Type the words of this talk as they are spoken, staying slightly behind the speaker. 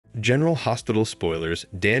General Hospital spoilers: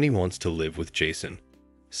 Danny wants to live with Jason.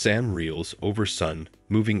 Sam reels over son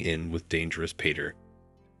moving in with dangerous pater.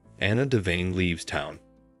 Anna Devane leaves town.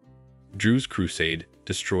 Drew's crusade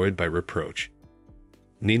destroyed by reproach.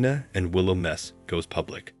 Nina and Willow mess goes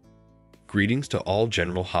public. Greetings to all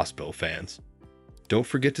General Hospital fans. Don't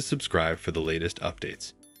forget to subscribe for the latest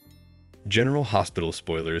updates. General Hospital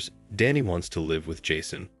spoilers: Danny wants to live with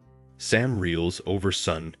Jason. Sam reels over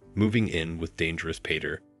son moving in with dangerous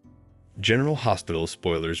pater. General Hospital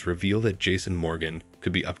spoilers reveal that Jason Morgan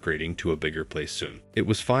could be upgrading to a bigger place soon. It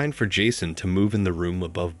was fine for Jason to move in the room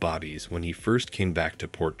above Bobby's when he first came back to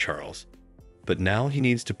Port Charles, but now he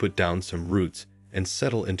needs to put down some roots and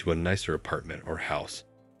settle into a nicer apartment or house.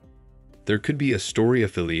 There could be a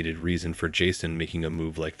story-affiliated reason for Jason making a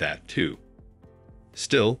move like that too.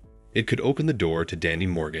 Still, it could open the door to Danny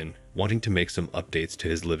Morgan wanting to make some updates to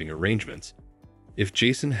his living arrangements, if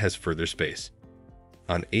Jason has further space.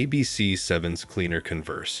 On ABC 7's Cleaner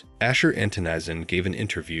Converse, Asher Antonazin gave an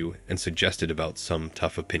interview and suggested about some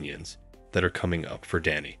tough opinions that are coming up for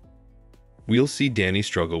Danny. We'll see Danny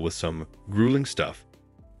struggle with some grueling stuff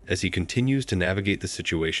as he continues to navigate the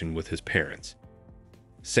situation with his parents.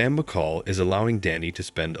 Sam McCall is allowing Danny to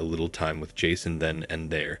spend a little time with Jason then and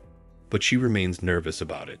there, but she remains nervous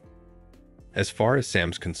about it. As far as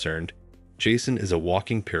Sam's concerned, Jason is a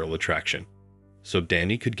walking peril attraction, so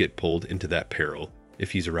Danny could get pulled into that peril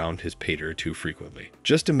if he's around his pater too frequently.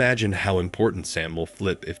 Just imagine how important Sam will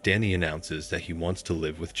flip if Danny announces that he wants to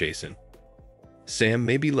live with Jason. Sam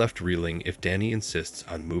may be left reeling if Danny insists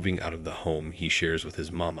on moving out of the home he shares with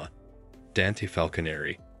his mama, Dante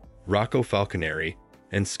Falconeri, Rocco Falconeri,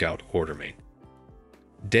 and Scout Quartermain.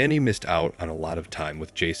 Danny missed out on a lot of time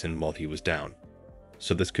with Jason while he was down,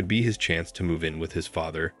 so this could be his chance to move in with his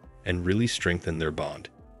father and really strengthen their bond.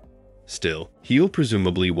 Still, he'll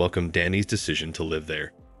presumably welcome Danny's decision to live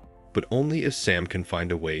there, but only if Sam can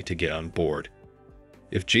find a way to get on board.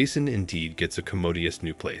 If Jason indeed gets a commodious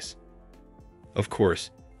new place. Of course,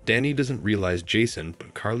 Danny doesn't realize Jason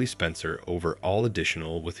but Carly Spencer over all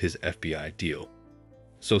additional with his FBI deal,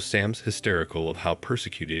 so Sam's hysterical of how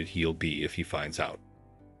persecuted he'll be if he finds out.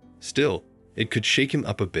 Still, it could shake him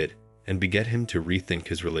up a bit and beget him to rethink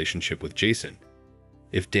his relationship with Jason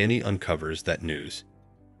if Danny uncovers that news.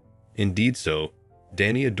 Indeed so,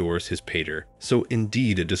 Danny adores his pater, so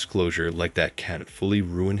indeed a disclosure like that can't fully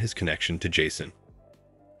ruin his connection to Jason.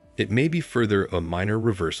 It may be further a minor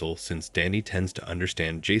reversal since Danny tends to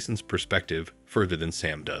understand Jason's perspective further than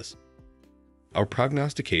Sam does. Our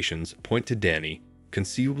prognostications point to Danny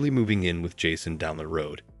conceivably moving in with Jason down the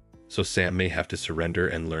road, so Sam may have to surrender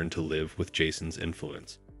and learn to live with Jason's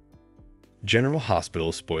influence. General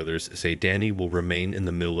Hospital spoilers say Danny will remain in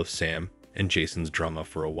the middle of Sam and Jason's drama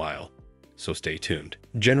for a while, so stay tuned.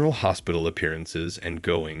 General Hospital appearances and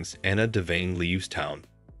goings: Anna Devane leaves town.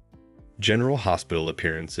 General Hospital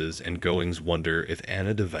appearances and goings wonder if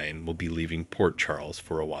Anna Devane will be leaving Port Charles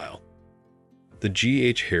for a while. The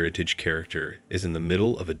G.H. Heritage character is in the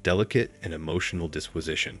middle of a delicate and emotional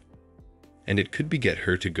disposition, and it could beget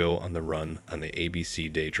her to go on the run on the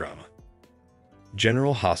ABC day drama.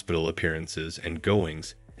 General Hospital appearances and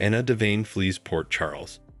goings: Anna Devane flees Port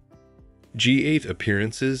Charles. G8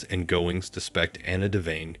 appearances and goings suspect Anna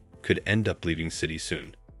Devane could end up leaving city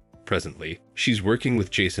soon. Presently, she's working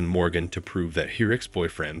with Jason Morgan to prove that her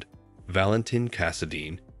ex-boyfriend, Valentin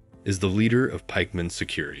Cassadine, is the leader of Pikeman's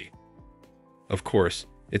security. Of course,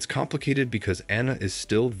 it's complicated because Anna is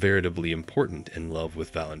still veritably important in love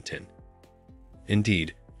with Valentin.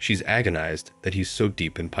 Indeed, she's agonized that he's so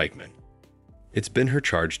deep in Pikeman. It's been her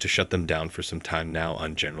charge to shut them down for some time now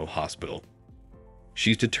on General Hospital.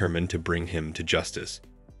 She's determined to bring him to justice,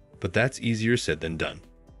 but that's easier said than done.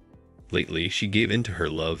 Lately, she gave in to her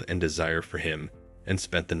love and desire for him and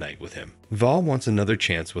spent the night with him. Val wants another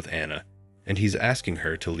chance with Anna, and he's asking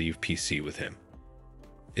her to leave PC with him.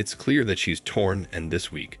 It's clear that she's torn, and this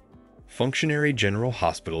week, functionary General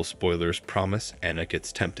Hospital spoilers promise Anna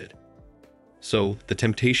gets tempted. So, the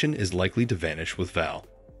temptation is likely to vanish with Val.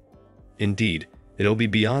 Indeed, it'll be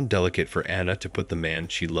beyond delicate for Anna to put the man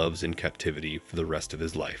she loves in captivity for the rest of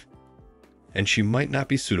his life, and she might not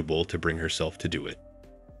be suitable to bring herself to do it.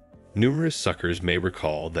 Numerous suckers may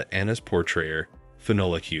recall that Anna's portrayer,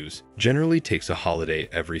 Finola Hughes, generally takes a holiday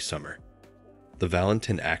every summer. The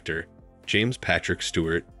Valentin actor, James Patrick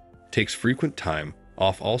Stewart, takes frequent time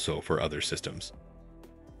off also for other systems.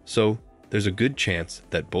 So, there's a good chance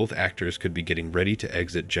that both actors could be getting ready to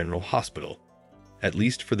exit General Hospital, at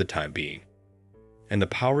least for the time being. And the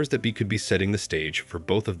powers that be could be setting the stage for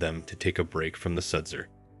both of them to take a break from the Sudzer.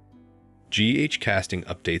 GH casting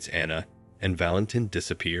updates: Anna and Valentin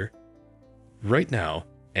disappear. Right now,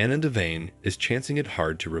 Anna Devane is chancing it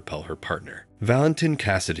hard to repel her partner, Valentin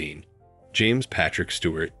Cassadine, James Patrick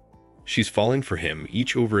Stewart. She's falling for him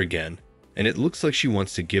each over again, and it looks like she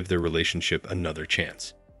wants to give their relationship another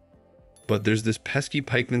chance. But there's this pesky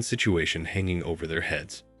pikeman situation hanging over their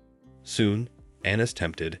heads. Soon, Anna's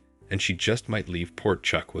tempted, and she just might leave Port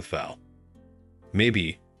Chuck with Val.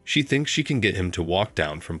 Maybe she thinks she can get him to walk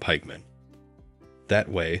down from pikeman. That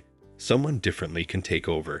way, someone differently can take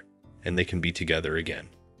over, and they can be together again.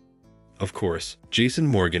 Of course, Jason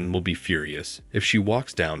Morgan will be furious if she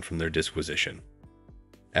walks down from their disquisition.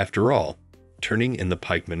 After all, turning in the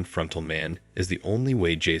pikeman frontal man is the only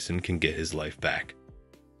way Jason can get his life back.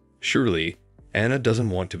 Surely, Anna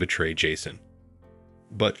doesn't want to betray Jason.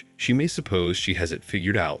 But she may suppose she has it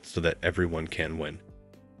figured out so that everyone can win.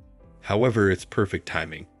 However, it's perfect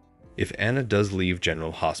timing if Anna does leave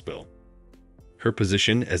General Hospital. Her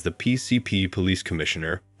position as the PCP police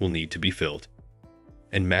commissioner will need to be filled.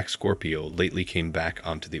 And Max Scorpio lately came back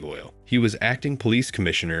onto the oil. He was acting police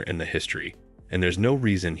commissioner in the history, and there's no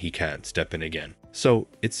reason he can't step in again. So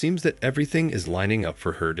it seems that everything is lining up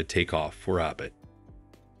for her to take off for Abbott.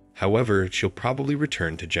 However, she'll probably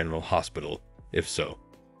return to General Hospital, if so.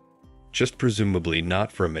 Just presumably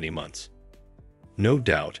not for many months. No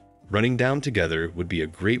doubt, running down together would be a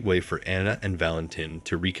great way for Anna and Valentin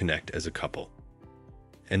to reconnect as a couple.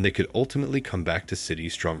 And they could ultimately come back to City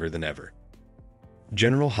stronger than ever.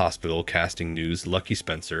 General Hospital casting news: Lucky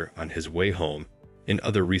Spencer on his way home. In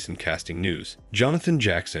other recent casting news, Jonathan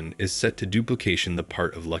Jackson is set to duplication the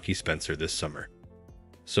part of Lucky Spencer this summer.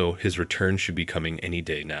 So his return should be coming any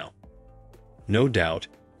day now. No doubt,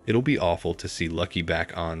 it'll be awful to see Lucky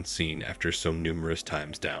back on scene after so numerous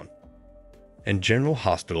times down. And General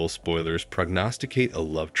Hospital spoilers prognosticate a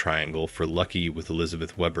love triangle for Lucky with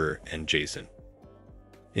Elizabeth Weber and Jason.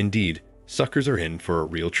 Indeed, suckers are in for a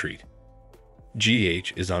real treat.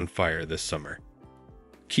 GH is on fire this summer.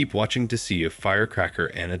 Keep watching to see if firecracker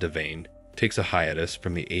Anna Devane takes a hiatus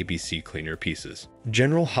from the ABC cleaner pieces.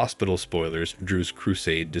 General Hospital spoilers: Drew's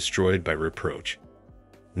crusade destroyed by reproach.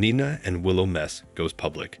 Nina and Willow mess goes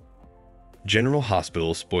public. General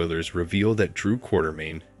Hospital spoilers reveal that Drew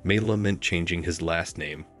Quartermain may lament changing his last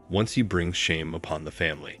name once he brings shame upon the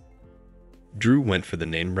family. Drew went for the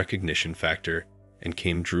name recognition factor and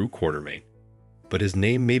came Drew Quartermain, but his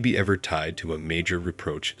name may be ever tied to a major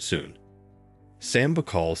reproach soon. Sam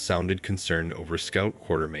Bacall sounded concerned over Scout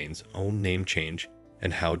Quartermain's own name change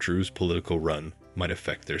and how Drew's political run might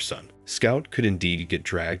affect their son. Scout could indeed get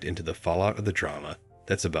dragged into the fallout of the drama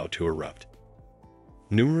that's about to erupt.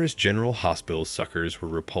 Numerous General Hospital suckers were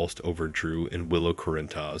repulsed over Drew and Willow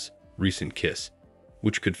Corinth's recent kiss,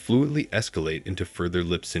 which could fluidly escalate into further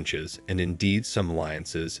lip cinches and indeed some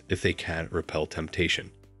alliances if they can't repel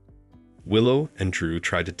temptation. Willow and Drew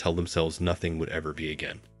tried to tell themselves nothing would ever be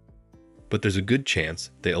again. But there's a good chance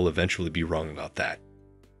they'll eventually be wrong about that.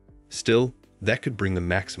 Still, that could bring the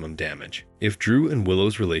maximum damage if Drew and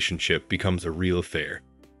Willow's relationship becomes a real affair.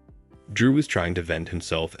 Drew is trying to vend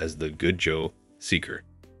himself as the good Joe seeker,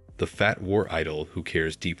 the fat war idol who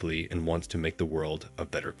cares deeply and wants to make the world a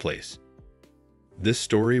better place. This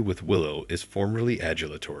story with Willow is formerly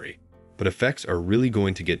adulatory, but effects are really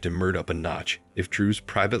going to get demurred up a notch if Drew's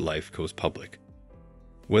private life goes public.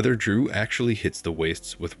 Whether Drew actually hits the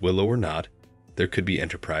waists with Willow or not, there could be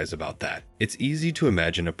enterprise about that. It's easy to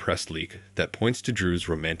imagine a press leak that points to Drew's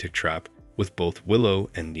romantic trap with both Willow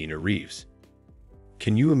and Nina Reeves.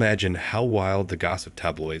 Can you imagine how wild the gossip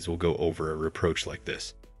tabloids will go over a reproach like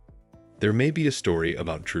this? There may be a story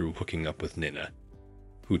about Drew hooking up with Nina,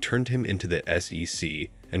 who turned him into the SEC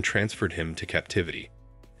and transferred him to captivity,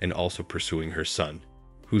 and also pursuing her son,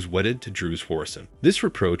 who's wedded to Drew's whoreson. This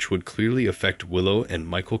reproach would clearly affect Willow and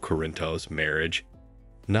Michael Corinth's marriage,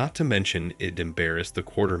 not to mention it embarrassed the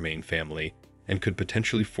Quartermain family and could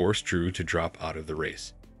potentially force Drew to drop out of the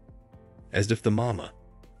race. As if the mama,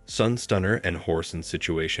 son stunner and whoreson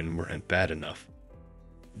situation weren't bad enough.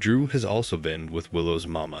 Drew has also been with Willow's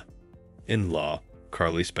mama, in-law,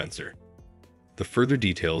 Carly Spencer. The further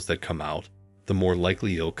details that come out, the more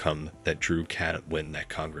likely it'll come that Drew can't win that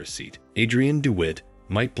Congress seat. Adrian DeWitt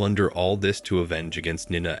might blunder all this to avenge against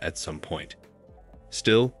Nina at some point.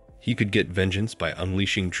 Still, he could get vengeance by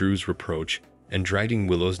unleashing Drew's reproach and dragging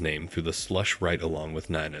Willow's name through the slush right along with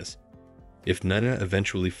Nina's, if Nina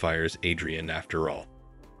eventually fires Adrian after all.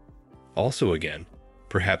 Also again,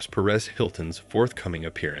 perhaps Perez Hilton's forthcoming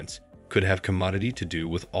appearance could have commodity to do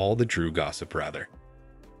with all the Drew gossip rather.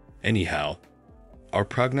 Anyhow, our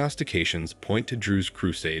prognostications point to Drew's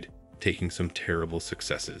crusade taking some terrible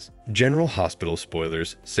successes. General Hospital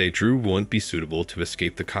spoilers say Drew won't be suitable to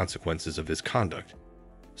escape the consequences of his conduct,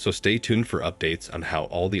 so stay tuned for updates on how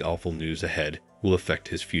all the awful news ahead will affect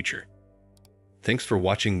his future. Thanks for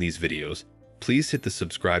watching these videos. Please hit the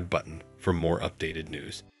subscribe button for more updated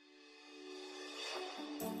news.